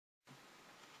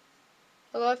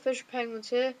Hello, Fisher Penguins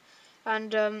here,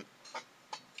 and I'm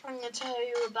going to tell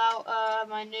you about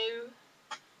my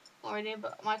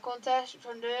contest which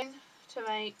I'm doing to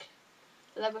make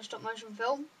a Lego stop motion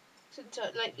film. Since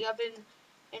lately I've been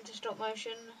into stop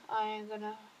motion, I'm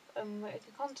gonna make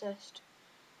a contest.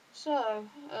 So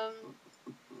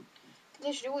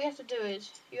literally what you have to do is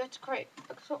you have to create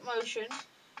a stop motion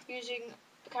using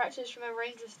characters from a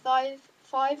range of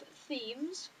five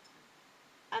themes,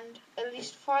 and at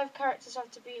least 5 characters have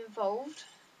to be involved.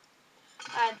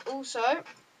 And also,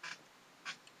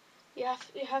 you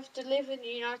have to live in the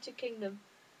United Kingdom.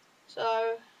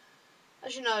 So,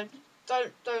 as you know,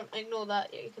 don't ignore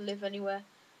that. You can live anywhere.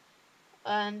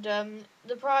 And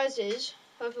the prize is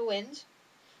whoever wins.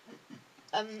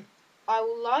 I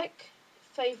will like,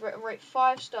 favourite, and rate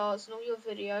 5 stars in all your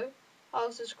video.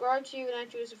 I'll subscribe to you and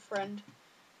add you as a friend.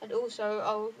 And also,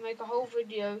 I'll make a whole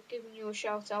video giving you a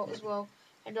shout out as well.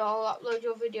 And I'll upload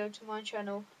your video to my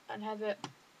channel and have it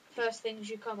first things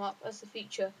you come up as the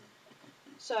feature.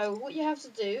 So what you have to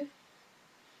do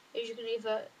is you can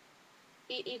either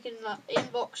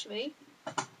inbox me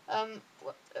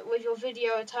with your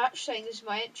video attached saying this is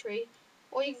my entry,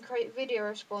 or you can create a video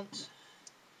response,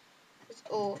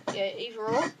 or yeah, either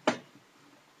or.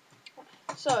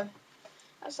 So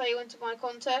that's how you enter my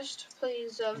contest.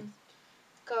 Please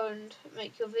go and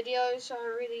make your videos.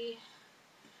 I'm really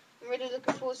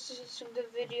looking forward to some good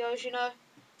videos, you know,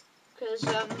 because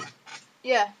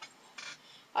yeah,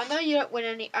 I know you don't win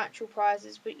any actual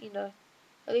prizes, but you know,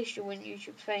 at least you win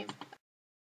YouTube fame.